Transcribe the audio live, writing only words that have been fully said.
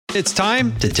It's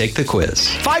time to take the quiz.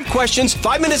 5 questions,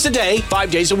 5 minutes a day,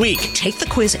 5 days a week. Take the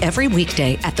quiz every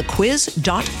weekday at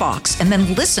thequiz.fox and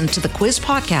then listen to the quiz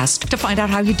podcast to find out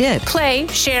how you did. Play,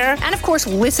 share, and of course,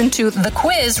 listen to The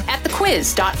Quiz at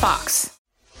thequiz.fox.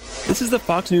 This is the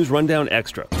Fox News Rundown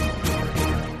Extra.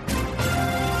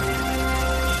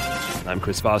 I'm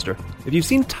Chris Foster. If you've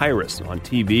seen Tyrus on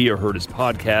TV or heard his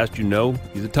podcast, you know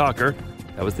he's a talker.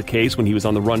 That was the case when he was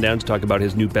on the Rundown to talk about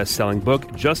his new best-selling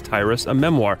book, Just Tyrus, a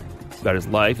memoir. It's about his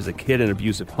life as a kid in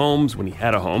abusive homes when he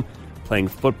had a home, playing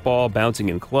football, bouncing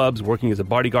in clubs, working as a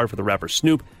bodyguard for the rapper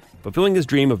Snoop, fulfilling his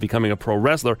dream of becoming a pro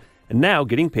wrestler, and now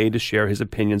getting paid to share his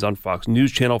opinions on Fox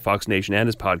News Channel, Fox Nation, and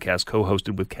his podcast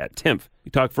co-hosted with Kat Timpf.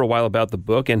 We talked for a while about the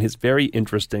book and his very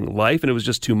interesting life, and it was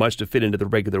just too much to fit into the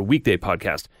regular weekday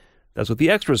podcast. That's what the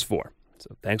extra's for.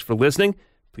 So thanks for listening.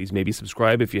 Please maybe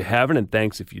subscribe if you haven't, and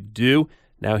thanks if you do.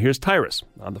 Now here's Tyrus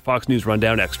on the Fox News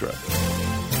Rundown Extra.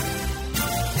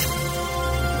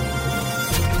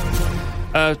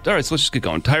 All right, so let's just get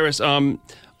going. Tyrus, I know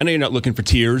you're not looking for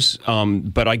tears,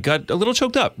 but I got a little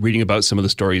choked up reading about some of the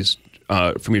stories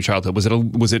from your childhood. Was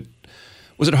it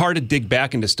hard to dig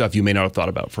back into stuff you may not have thought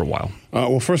about for a while?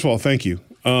 Well, first of all, thank you.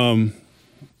 And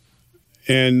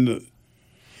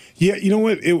yeah, you know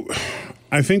what?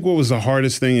 I think what was the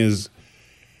hardest thing is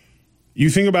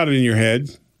you think about it in your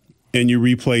head and you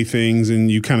replay things and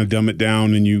you kind of dumb it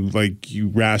down and you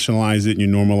rationalize it and you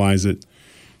normalize it.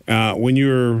 When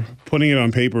you're putting it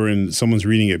on paper and someone's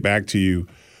reading it back to you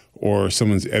or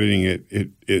someone's editing it,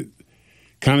 it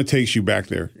kind of takes you back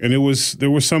there. And there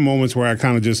were some moments where I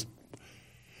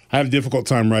had a difficult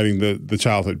time writing the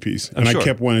childhood piece. And I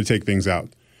kept wanting to take things out.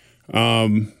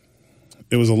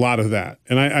 It was a lot of that.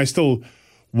 And I still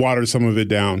watered some of it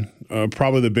down.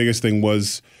 Probably the biggest thing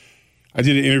was I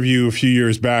did an interview a few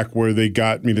years back where they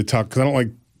got me to talk, because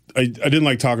I didn't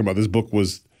like talking about it. This book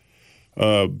was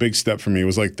a big step for me. It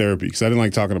was like therapy because I didn't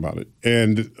like talking about it.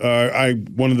 And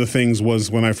one of the things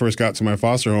was when I first got to my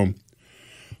foster home,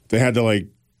 they had to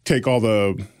take all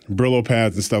the Brillo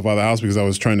pads and stuff out of the house because I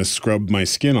was trying to scrub my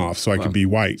skin off so I could be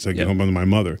white, so I could home to my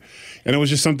mother. And it was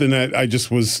just something that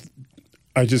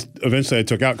eventually I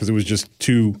took out because it was just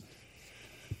too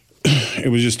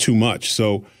much.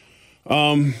 So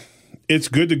it's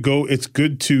good to go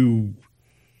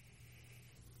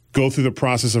through the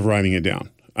process of writing it down.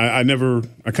 I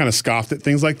kind of scoffed at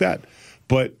things like that,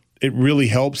 but it really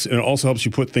helps, and it also helps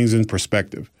you put things in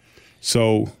perspective.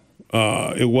 So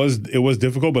it was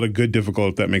difficult, but a good difficult,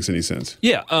 if that makes any sense.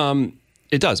 Yeah,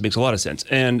 it does. It makes a lot of sense.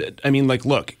 And I mean,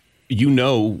 look, you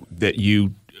know that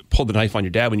you pulled the knife on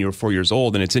your dad when you were 4 years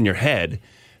old, and it's in your head.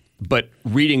 But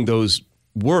reading those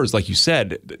words, like you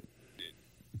said,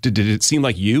 did it seem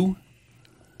like you?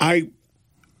 Or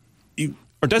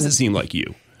does it seem like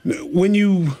you? When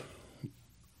you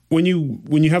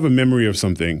have a memory of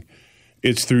something,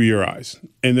 it's through your eyes.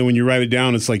 And then when you write it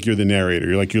down, it's like you're the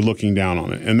narrator. You're looking down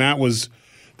on it. And that was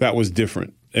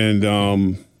different. And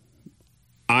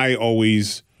I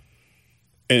always,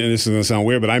 and this is going to sound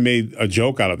weird, but I made a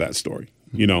joke out of that story.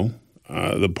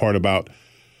 The part about,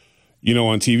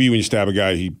 on TV when you stab a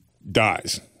guy, he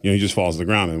dies. He just falls to the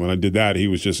ground. And when I did that, he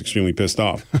was just extremely pissed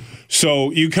off. So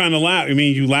you kind of laugh. I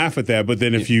mean, you laugh at that. But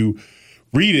then if you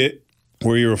read it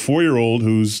where you're a 4-year-old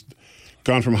who's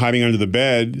gone from hiding under the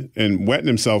bed and wetting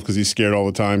himself because he's scared all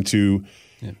the time to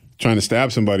trying to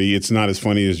stab somebody, it's not as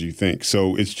funny as you think.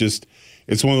 So it's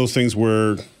one of those things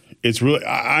where it's really,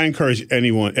 I encourage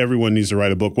everyone needs to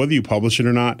write a book, whether you publish it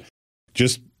or not,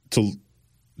 just to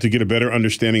get a better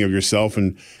understanding of yourself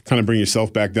and kind of bring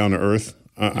yourself back down to earth.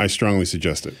 I strongly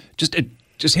suggest it.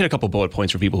 Just hit a couple bullet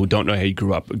points for people who don't know how you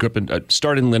grew up.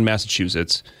 Started in Lynn,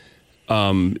 Massachusetts.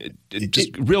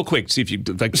 Just real quick, see if you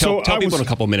tell people in a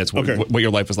couple of minutes what your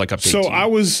life was like up to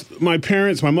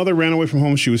 18. My mother ran away from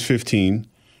home. She was 15.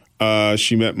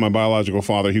 She met my biological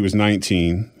father. He was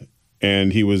 19,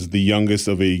 and he was the youngest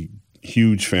of a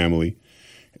huge family.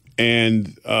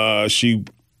 And she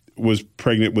was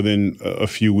pregnant within a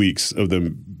few weeks of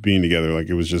them being together.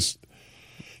 It was just.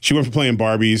 She went from playing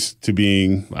Barbies to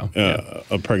being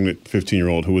a pregnant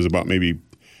 15-year-old who was about maybe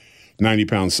 90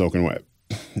 pounds soaking wet.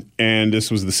 And this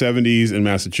was the 70s in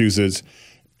Massachusetts,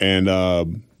 and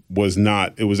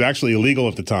it was actually illegal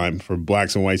at the time for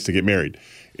blacks and whites to get married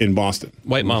in Boston.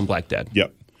 White mom, black dad.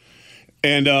 Yep.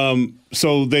 And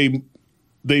so they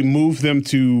moved them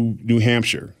to New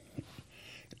Hampshire.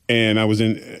 And I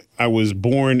was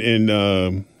born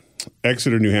in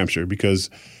Exeter, New Hampshire, because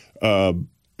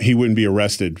he wouldn't be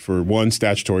arrested for, 1,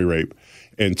 statutory rape,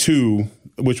 and 2,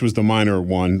 which was the minor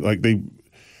one,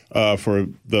 for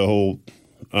the whole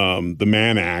the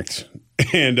Mann Act,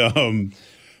 and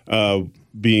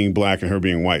being black and her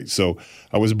being white. So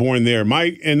I was born there.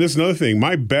 And this is another thing.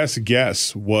 My best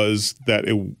guess was that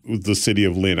it was the city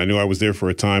of Lynn. I knew I was there for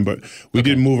a time, but we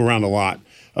did move around a lot.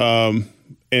 And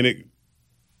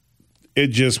it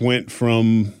just went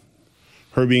from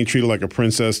her being treated like a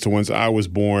princess to once I was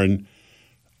born,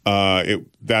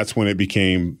 that's when it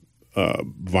became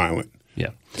violent. Yeah.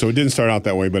 So it didn't start out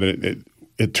that way, but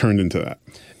it turned into that.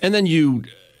 And then you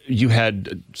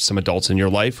had some adults in your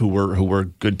life who were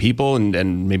good people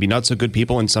and maybe not so good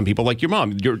people, and some people like your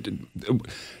mom.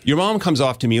 Your mom comes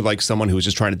off to me like someone who was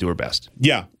just trying to do her best.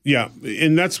 Yeah.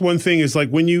 And that's one thing is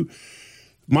like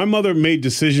my mother made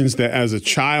decisions that as a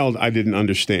child I didn't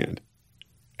understand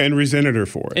and resented her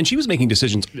for it. And she was making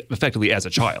decisions effectively as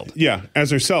a child. Yeah, as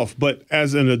herself. But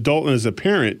as an adult and as a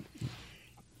parent,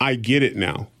 I get it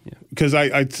now. Because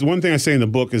one thing I say in the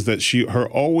book is that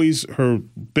her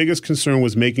biggest concern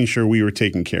was making sure we were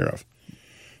taken care of.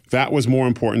 That was more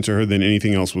important to her than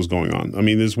anything else was going on. I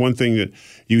mean, there's one thing that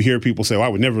you hear people say, I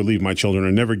would never leave my children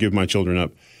or never give my children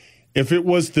up. If it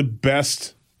was the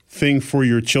best thing for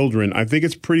your children, I think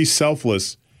it's pretty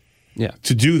selfless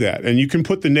to do that. And you can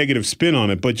put the negative spin on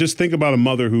it, but just think about a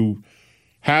mother who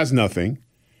has nothing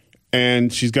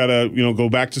and she's got to, go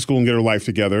back to school and get her life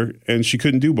together, and she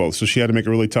couldn't do both. So she had to make a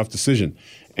really tough decision.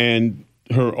 And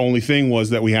her only thing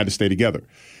was that we had to stay together.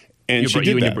 And she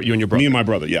did that. You and your brother. Me and my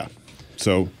brother, yeah.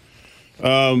 So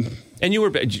and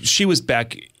she was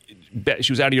back.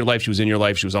 She was out of your life. She was in your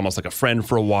life. She was almost like a friend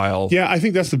for a while. Yeah, I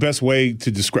think that's the best way to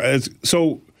describe it.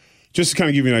 So just to kind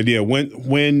of give you an idea,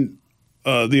 when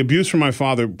the abuse from my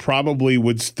father probably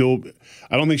would still,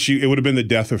 I don't think it would have been the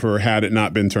death of her had it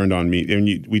not been turned on me.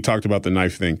 And we talked about the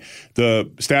knife thing. The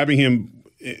stabbing him,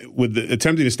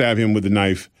 attempting to stab him with the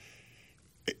knife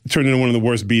turned into one of the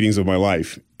worst beatings of my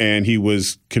life. And he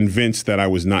was convinced that I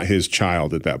was not his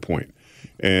child at that point.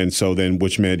 And so then,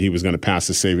 which meant he was going to pass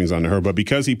his savings on to her. But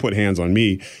because he put hands on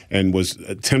me and was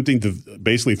attempting to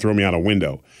basically throw me out a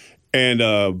window and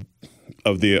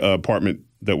of the apartment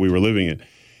that we were living in,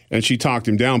 and she talked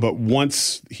him down. But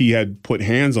once he had put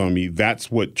hands on me, that's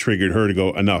what triggered her to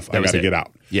go, enough, I got to get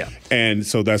out. Yeah. And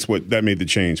so that made the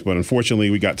change. But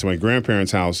unfortunately, we got to my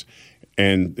grandparents' house,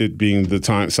 and it being the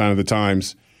sign of the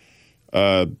times,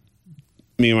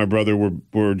 me and my brother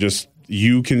were just,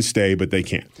 you can stay, but they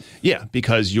can't. Yeah,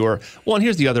 because and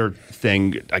here's the other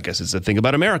thing, I guess it's the thing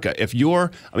about America. If you're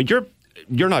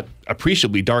not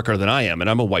appreciably darker than I am, and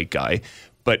I'm a white guy,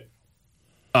 but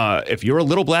if you're a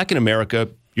little black in America,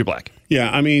 you're black.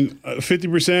 Yeah, I mean,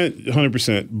 50%,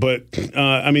 100%. But,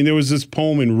 there was this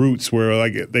poem in Roots where,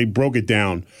 they broke it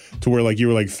down to where, you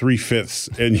were,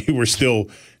 3/5 and you were still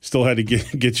had to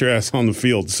get your ass on the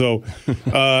field. So,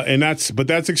 but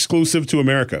that's exclusive to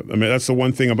America. I mean, that's the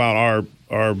one thing about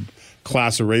our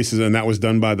class of races, and that was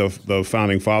done by the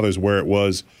founding fathers, where it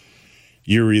was,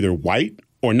 you're either white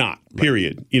or not,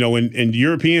 period. Right. In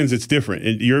Europeans, it's different.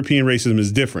 European racism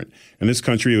is different. In this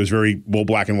country, it was very,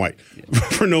 black and white,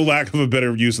 for no lack of a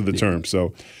better use of the term.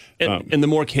 So, and the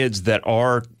more kids that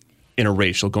are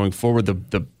interracial going forward,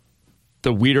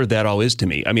 the weirder that all is to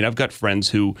me. I mean, I've got friends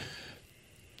who,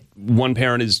 one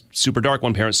parent is super dark,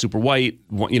 one parent's super white,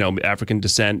 African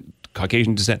descent,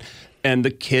 Caucasian descent, and the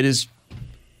kid is,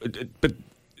 but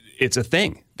it's a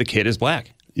thing. The kid is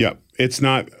black. Yeah, it's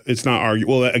not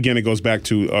arguable. Well, again, it goes back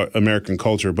to American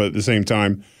culture, but at the same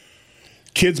time,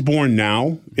 kids born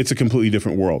now, it's a completely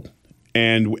different world.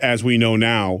 And as we know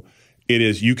now, it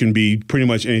is, you can be pretty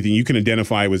much anything. You can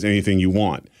identify with anything you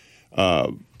want.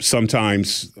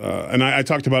 Sometimes, and I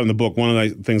talked about in the book, one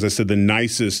of the things I said, the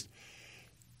nicest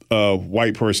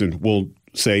white person will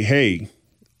say, hey,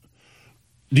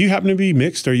 do you happen to be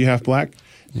mixed? Are you half black?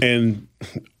 And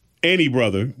any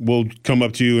brother will come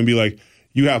up to you and be like,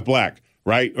 you have black,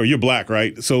 right? Or you're black,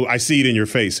 right? So I see it in your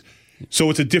face. So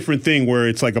it's a different thing where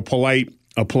it's like a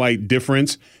polite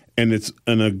difference, and it's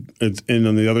and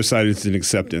on the other side it's an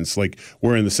acceptance. Like,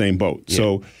 we're in the same boat. Yeah.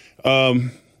 So,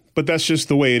 but that's just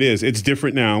the way it is. It's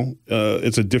different now.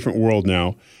 It's a different world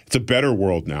now. It's a better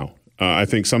world now. I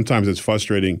think sometimes it's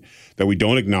frustrating that we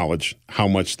don't acknowledge how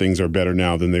much things are better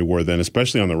now than they were then,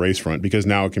 especially on the race front, because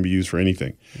now it can be used for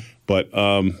anything. But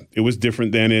it was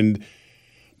different then, and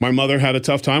my mother had a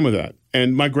tough time with that.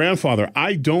 And my grandfather,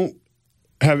 I don't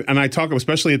have, and I talk,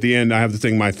 especially at the end, I have the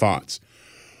thing, my thoughts,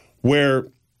 where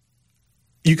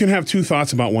you can have two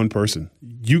thoughts about one person.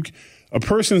 A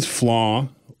person's flaw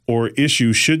or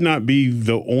issue should not be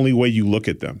the only way you look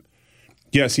at them.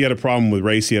 Yes, he had a problem with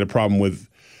race. He had a problem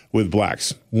with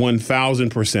blacks,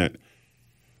 1,000%.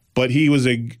 But he was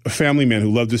a family man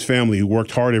who loved his family, who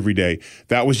worked hard every day.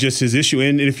 That was just his issue.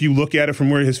 And if you look at it from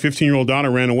where his 15-year-old daughter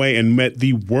ran away and met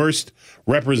the worst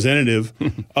representative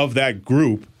of that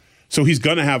group, so he's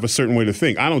going to have a certain way to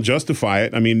think. I don't justify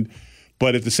it. I mean,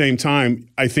 but at the same time,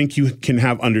 I think you can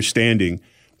have understanding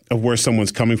of where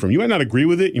someone's coming from. You might not agree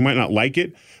with it. You might not like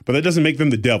it, but that doesn't make them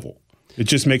the devil. It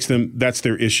just makes them, that's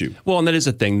their issue. Well, and that is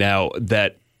a thing now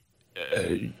that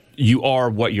you are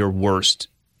what your worst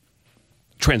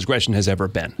transgression has ever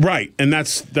been. Right. And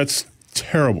that's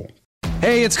terrible.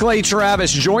 Hey, it's Clay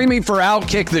Travis. Join me for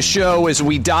Outkick the Show as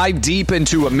we dive deep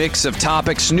into a mix of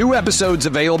topics. New episodes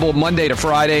available Monday to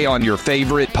Friday on your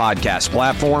favorite podcast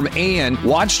platform, and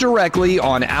watch directly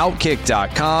on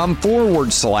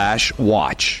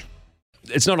outkick.com/watch.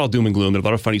 It's not all doom and gloom. There are a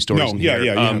lot of funny stories in here.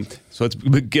 Yeah. So let's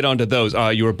get on to those.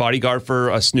 You were a bodyguard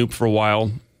for Snoop for a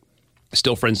while.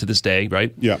 Still friends to this day,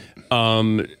 right? Yeah.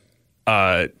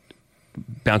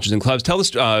 Bouncers in clubs. Tell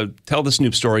the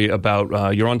Snoop story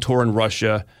about you're on tour in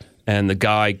Russia, and the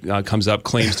guy comes up,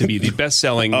 claims to be the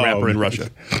best-selling rapper in Russia.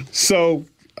 So,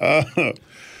 all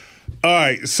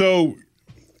right. So,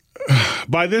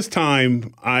 by this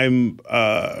time, I'm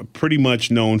pretty much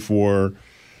known for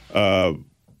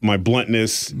my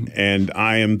bluntness, and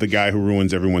I am the guy who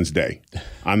ruins everyone's day.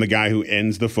 I'm the guy who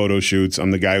ends the photo shoots.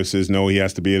 I'm the guy who says, no, he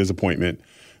has to be at his appointment.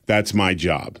 That's my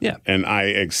job. Yeah. And I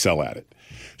excel at it.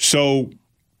 So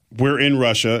we're in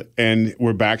Russia, and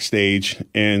we're backstage,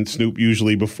 and Snoop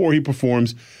usually, before he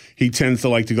performs, he tends to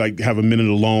like have a minute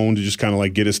alone to just kind of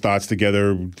like get his thoughts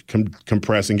together,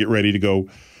 compress, and get ready to go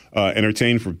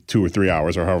entertain for 2 or 3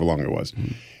 hours or however long it was.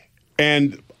 Mm-hmm.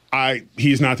 And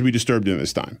he's not to be disturbed in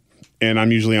this time. And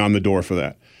I'm usually on the door for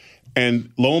that.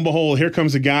 And lo and behold, here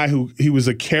comes a guy he was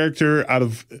a character out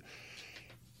of...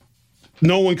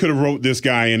 No one could have wrote this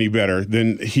guy any better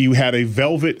than he had a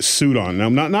velvet suit on. Now,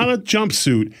 not a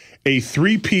jumpsuit, a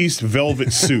 3-piece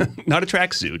velvet suit. Not a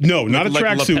tracksuit. No, not a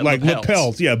tracksuit, like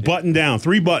lapels. Yeah, button down,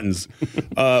 3 buttons.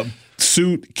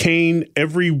 Suit, cane,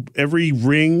 every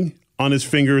ring on his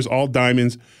fingers, all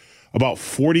diamonds, about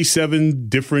 47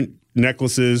 different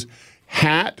necklaces,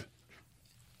 hat,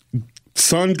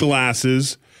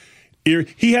 sunglasses.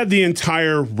 He had the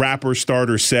entire rapper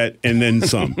starter set and then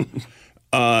some.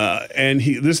 And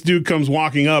this dude comes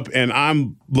walking up, and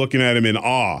I'm looking at him in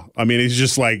awe. I mean, it's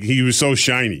just like he was so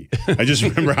shiny. I just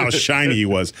remember how shiny he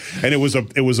was, and it was a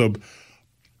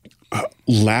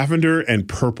lavender and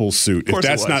purple suit. If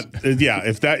that's not,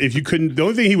 if you couldn't, the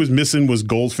only thing he was missing was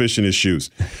goldfish in his shoes.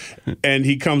 And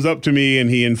he comes up to me and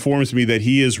he informs me that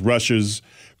he is Russia's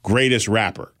greatest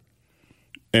rapper.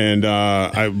 And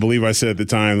I believe I said at the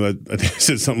time that I think I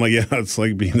said something like, "Yeah, it's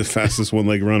like being the fastest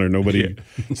one-leg runner. Nobody,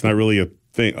 it's not really a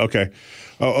thing." Okay,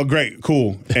 oh, great,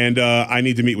 cool. And I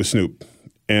need to meet with Snoop.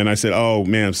 And I said, "Oh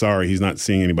man, I'm sorry, he's not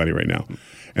seeing anybody right now."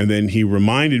 And then he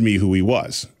reminded me who he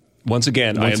was. I'm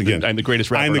the greatest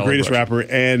rapper. I'm the greatest rapper,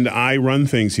 and I run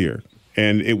things here.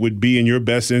 And it would be in your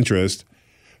best interest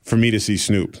for me to see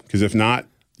Snoop, because if not,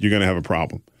 you're going to have a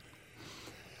problem.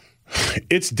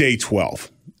 It's day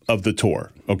 12 of the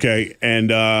tour, okay?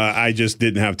 And I just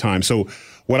didn't have time. So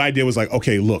what I did was like,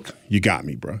 okay, look, you got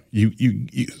me, bro. You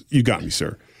got me,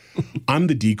 sir. I'm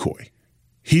the decoy.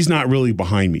 He's not really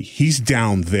behind me. He's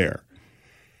down there.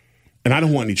 And I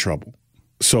don't want any trouble.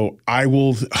 So I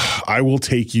will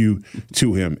take you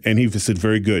to him. And he said,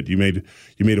 very good. You made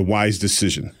a wise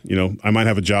decision. You know, I might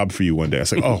have a job for you one day. I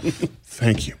was like, oh,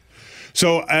 thank you.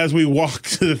 So as we walk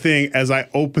to the thing, as I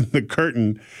open the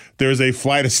curtain, there's a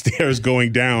flight of stairs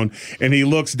going down, and he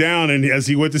looks down, and as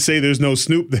he went to say there's no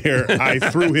Snoop there, I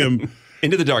threw him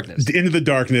into the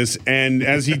darkness. And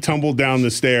as he tumbled down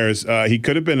the stairs, he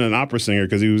could have been an opera singer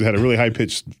because he had a really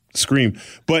high-pitched scream,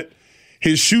 but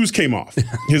his shoes came off.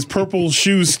 His purple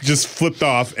shoes just flipped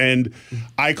off, and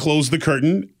I closed the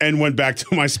curtain and went back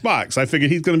to my spot. So I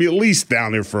figured he's going to be at least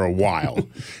down there for a while.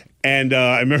 And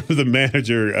I remember the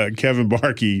manager, Kevin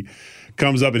Barkey,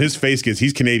 comes up, and his face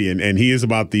he's Canadian, and he is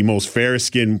about the most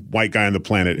fair-skinned white guy on the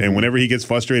planet. And whenever he gets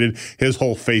frustrated, his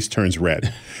whole face turns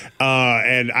red.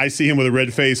 And I see him with a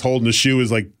red face holding the shoe,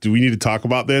 is like, do we need to talk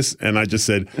about this? And I just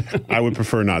said, I would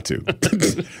prefer not to.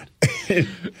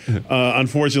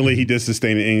 Unfortunately, he did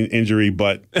sustain an injury,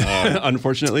 but...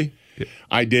 Unfortunately?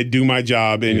 I did do my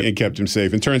job and kept him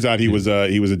safe. And turns out he was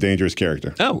a dangerous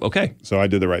character. Oh, okay. So I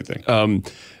did the right thing.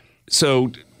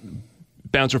 So,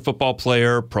 bouncer, football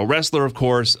player, pro wrestler, of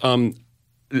course.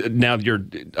 Now you're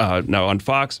now on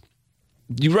Fox.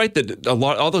 You write that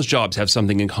all those jobs have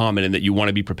something in common in that you want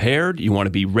to be prepared, you want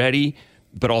to be ready,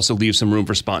 but also leave some room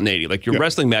for spontaneity. Like your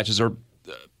wrestling matches are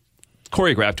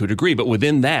choreographed to a degree, but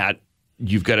within that,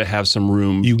 you've got to have some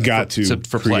room. You got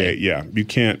for create. play. Yeah, you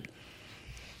can't.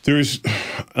 There's,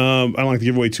 I don't like to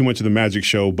give away too much of the magic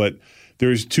show, but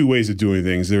there's two ways of doing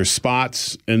things. There's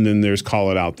spots, and then there's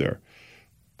call it out there.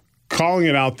 Calling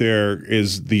it out there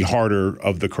is the harder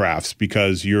of the crafts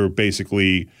because you're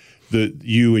basically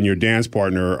you and your dance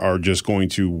partner are just going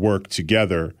to work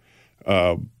together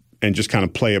and just kind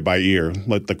of play it by ear.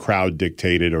 Let the crowd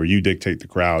dictate it, or you dictate the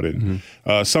crowd. And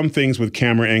some things with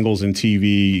camera angles and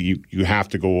TV you have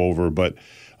to go over, but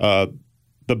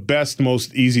the best,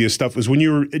 most easiest stuff is when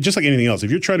you're just like anything else.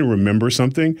 If you're trying to remember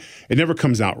something, it never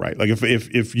comes out right. Like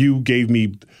if you gave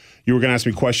me. You were going to ask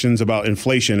me questions about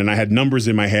inflation, and I had numbers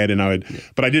in my head,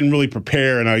 but I didn't really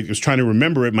prepare, and I was trying to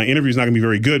remember it. My interview is not going to be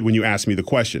very good when you ask me the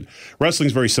question. Wrestling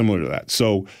is very similar to that.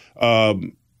 So,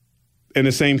 and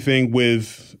the same thing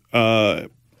with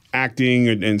acting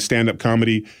and stand-up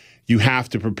comedy. You have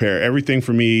to prepare. Everything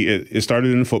for me, it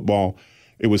started in football.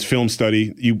 It was film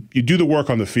study. You do the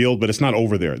work on the field, but it's not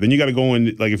over there. Then you got to go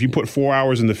in. Like if you put 4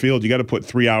 hours in the field, you got to put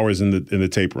 3 hours in the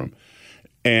tape room.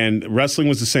 And wrestling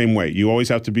was the same way. You always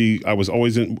have to be – I was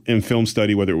always in film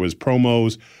study, whether it was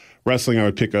promos, wrestling. I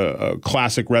would pick a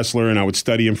classic wrestler, and I would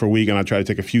study him for a week, and I'd try to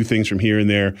take a few things from here and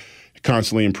there,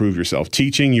 constantly improve yourself.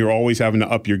 Teaching, you're always having to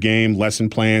up your game,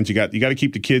 lesson plans. You got to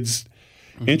keep the kids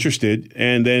interested.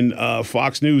 And then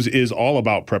Fox News is all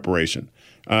about preparation.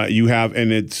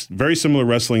 And it's very similar to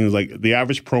wrestling. Is like the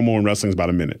average promo in wrestling is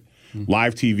about a minute.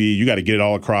 Live TV, you got to get it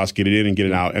all across, get it in and get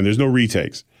it out, and there's no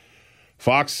retakes.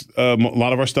 Fox, a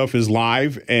lot of our stuff is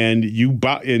live, and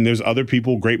there's other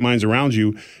people, great minds around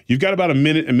you. You've got about a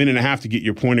minute and a half to get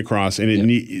your point across,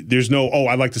 and there's no,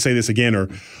 I'd like to say this again, or,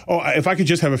 if I could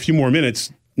just have a few more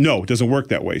minutes. No, it doesn't work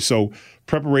that way. So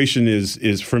preparation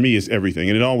is for me, is everything,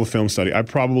 and it all with film study. I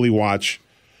probably watch,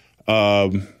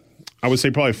 I would say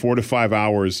probably 4 to 5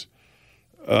 hours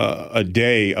a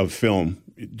day of film,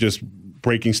 just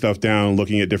breaking stuff down,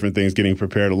 looking at different things, getting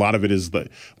prepared. A lot of it is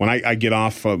when I get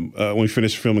off, when we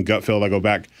finish filming Gutfeld, I go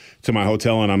back to my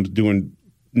hotel and I'm doing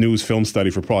news film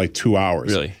study for probably 2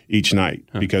 hours each night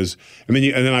because, and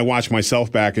then I watch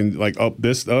myself back and like,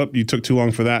 you took too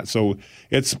long for that. So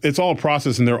it's all a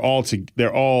process, and they're all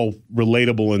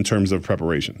relatable in terms of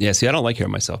preparation. Yeah. See, I don't like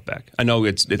hearing myself back. I know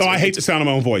it's. I hate the sound of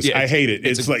my own voice. Yeah, I hate it.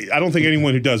 It's like I don't think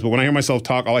anyone who does, but when I hear myself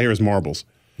talk, all I hear is marbles.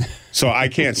 So I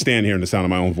can't stand hearing the sound of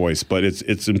my own voice, but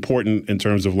it's important in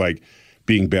terms of like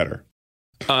being better.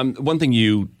 One thing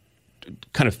you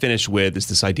kind of finish with is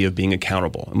this idea of being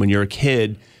accountable. And when you're a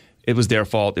kid, it was their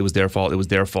fault. It was their fault. It was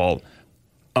their fault.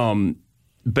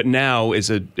 But now, as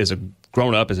a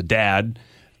grown up, as a dad,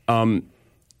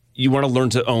 you want to learn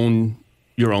to own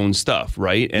your own stuff,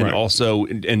 right? And also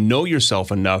and know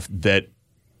yourself enough that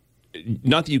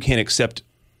not that you can't accept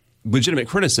legitimate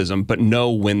criticism, but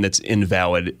know when that's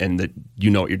invalid and that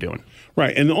you know what you're doing.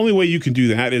 Right. And the only way you can do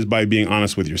that is by being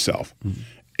honest with yourself. Mm-hmm.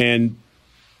 And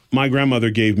my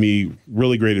grandmother gave me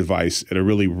really great advice at a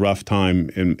really rough time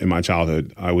in my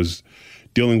childhood. I was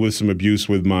dealing with some abuse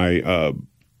with my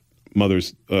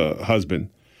mother's husband,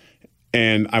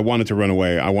 and I wanted to run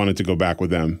away. I wanted to go back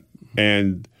with them.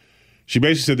 And she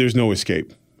basically said there's no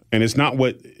escape. And it's not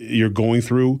what you're going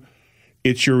through.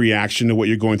 It's your reaction to what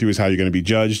you're going through is how you're going to be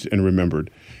judged and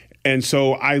remembered. And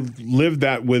so I lived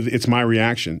that with it's my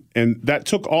reaction. And that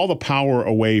took all the power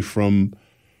away from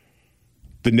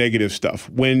the negative stuff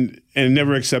and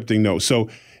never accepting no. So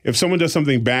if someone does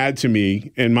something bad to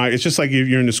me, it's just like if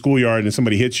you're in the schoolyard and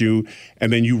somebody hits you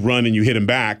and then you run and you hit them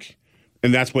back,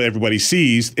 and that's what everybody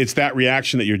sees. It's that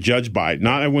reaction that you're judged by.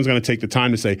 Not everyone's going to take the time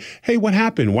to say, hey, what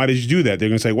happened? Why did you do that? They're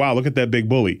going to say, wow, look at that big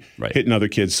bully hitting other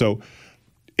kids. So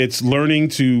it's learning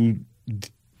to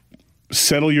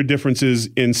settle your differences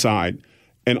inside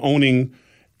and owning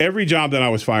every job that I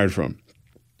was fired from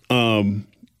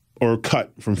or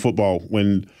cut from football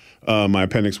when my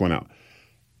appendix went out.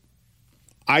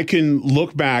 I can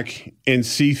look back and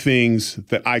see things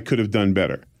that I could have done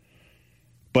better.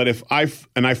 But if I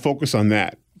focus on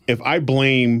that, if I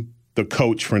blame the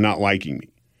coach for not liking me,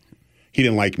 he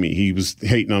didn't like me, he was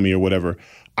hating on me or whatever,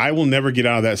 I will never get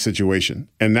out of that situation.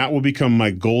 And that will become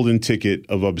my golden ticket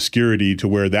of obscurity to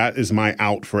where that is my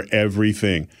out for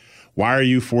everything. Why are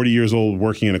you 40 years old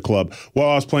working in a club? Well,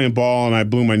 I was playing ball and I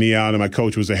blew my knee out and my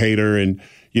coach was a hater and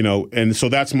so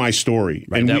that's my story.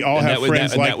 Right. And we all have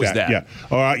friends like that. Yeah.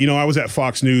 I was at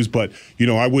Fox News, but,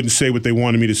 I wouldn't say what they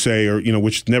wanted me to say or,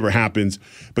 which never happens.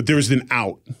 But there's an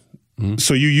out. Mm-hmm.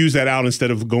 So you use that out instead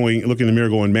of looking in the mirror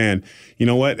going, man, you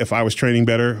know what? If I was training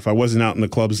better, if I wasn't out in the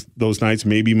clubs those nights,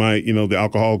 maybe my, the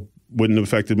alcohol wouldn't have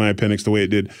affected my appendix the way it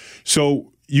did.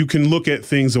 So you can look at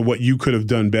things of what you could have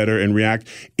done better and react.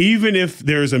 Even if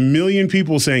there's a million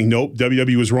people saying, nope,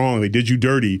 WWE was wrong, they did you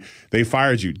dirty, they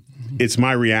fired you. It's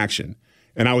my reaction.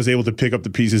 And I was able to pick up the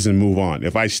pieces and move on.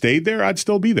 If I stayed there, I'd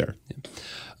still be there.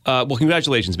 Well,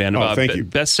 congratulations, man. Thank you.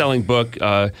 Best-selling book.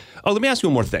 Let me ask you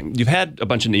one more thing. You've had a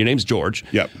bunch of, your name's George.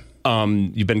 Yep.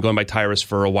 You've been going by Tyrus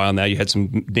for a while now. You had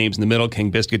some names in the middle.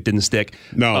 King Biscuit didn't stick.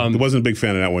 No, I wasn't a big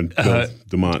fan of that one. Bill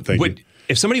DeMont, thank you.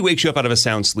 If somebody wakes you up out of a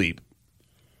sound sleep,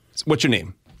 what's your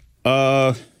name?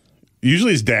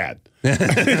 Usually it's Dad.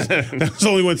 That's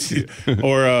only once,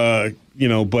 or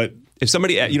but if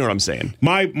somebody, you know what I'm saying.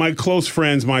 My close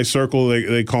friends, my circle,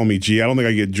 they call me G. I don't think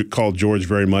I get called George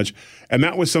very much, and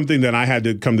that was something that I had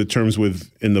to come to terms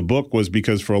with in the book. Was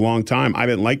because for a long time I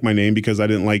didn't like my name because I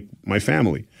didn't like my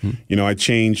family. I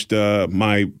changed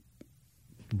my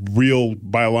real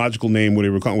biological name, what they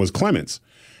were calling, was Clements.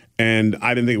 And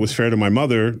I didn't think it was fair to my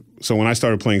mother. So when I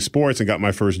started playing sports and got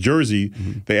my first jersey,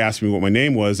 they asked me what my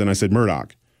name was, and I said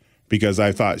Murdoch because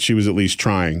I thought she was at least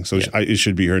trying. So it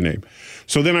should be her name.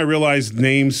 So then I realized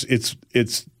names, it's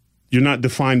you're not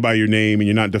defined by your name and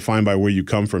you're not defined by where you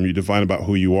come from. You're defined about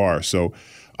who you are. So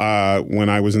when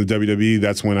I was in the WWE,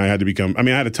 that's when I had to become – I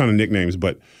mean, I had a ton of nicknames,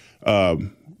 but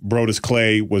Brodus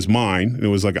Clay was mine. It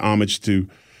was like an homage to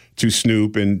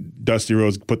Snoop, and Dusty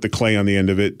Rhodes put the clay on the end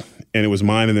of it, and it was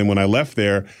mine. And then when I left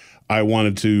there, I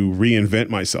wanted to reinvent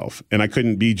myself, and I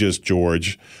couldn't be just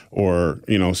George or,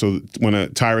 so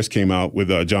when Tyrus came out with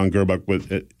John Gerbuck with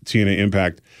TNA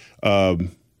Impact, and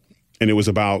it was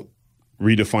about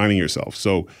redefining yourself.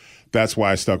 So that's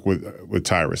why I stuck with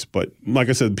Tyrus. But like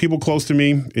I said, people close to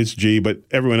me, it's G, but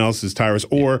everyone else is Tyrus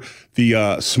or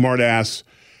the smart-ass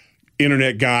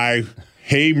internet guy,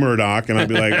 hey, Murdoch, and I'd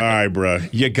be like, all right, bruh.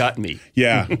 You got me.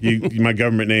 Yeah, my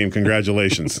government name.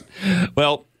 Congratulations.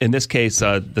 Well, in this case,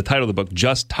 the title of the book,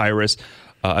 Just Tyrus,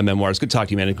 a memoir. It's good to talk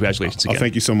to you, man, and congratulations again.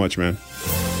 Thank you so much, man.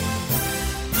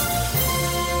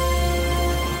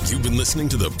 You've been listening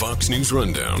to the Fox News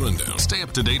Rundown. Stay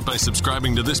up to date by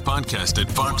subscribing to this podcast at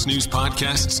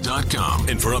foxnewspodcasts.com.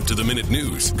 And for up-to-the-minute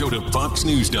news, go to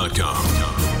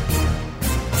foxnews.com.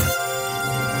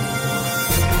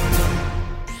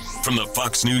 From the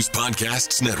Fox News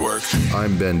Podcasts Network.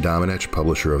 I'm Ben Domenech,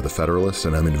 publisher of The Federalist,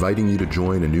 and I'm inviting you to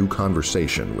join a new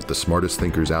conversation with the smartest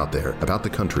thinkers out there about the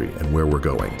country and where we're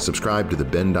going. Subscribe to the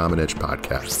Ben Domenech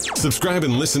Podcast. Subscribe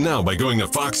and listen now by going to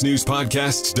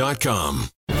foxnewspodcasts.com.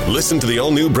 Listen to the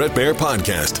all-new Bret Baier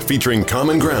podcast featuring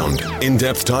Common Ground,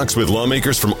 in-depth talks with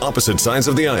lawmakers from opposite sides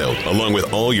of the aisle, along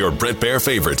with all your Bret Baier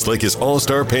favorites like his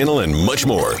all-star panel and much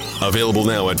more. Available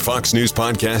now at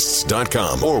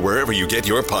foxnewspodcasts.com or wherever you get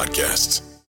your podcasts.